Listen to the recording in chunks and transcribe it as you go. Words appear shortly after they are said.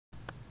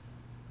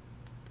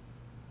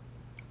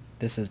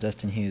This is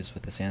Dustin Hughes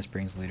with the Sand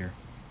Springs Leader.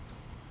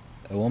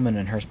 A woman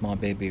and her small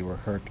baby were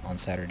hurt on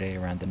Saturday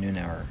around the noon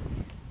hour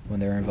when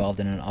they were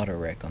involved in an auto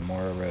wreck on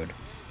Morrow Road.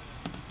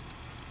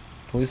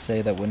 Police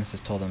say that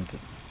witnesses told them that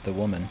the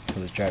woman,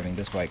 who was driving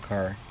this white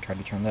car, tried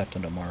to turn left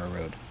onto Morrow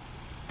Road.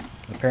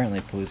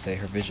 Apparently, police say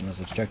her vision was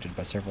obstructed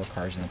by several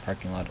cars in the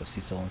parking lot of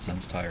Cecil &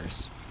 Sons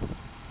Tires.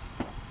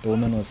 The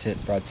woman was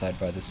hit broadside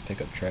by this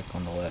pickup truck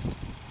on the left.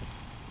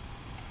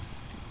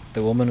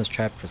 The woman was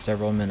trapped for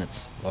several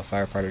minutes while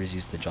firefighters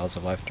used the jaws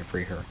of life to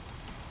free her.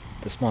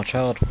 The small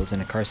child was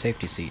in a car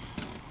safety seat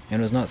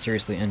and was not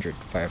seriously injured,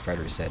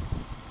 firefighters said.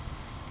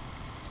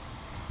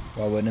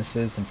 While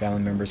witnesses and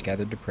family members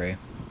gathered to pray,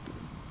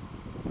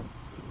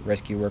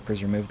 rescue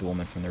workers removed the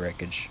woman from the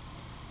wreckage.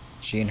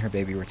 She and her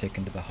baby were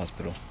taken to the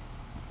hospital.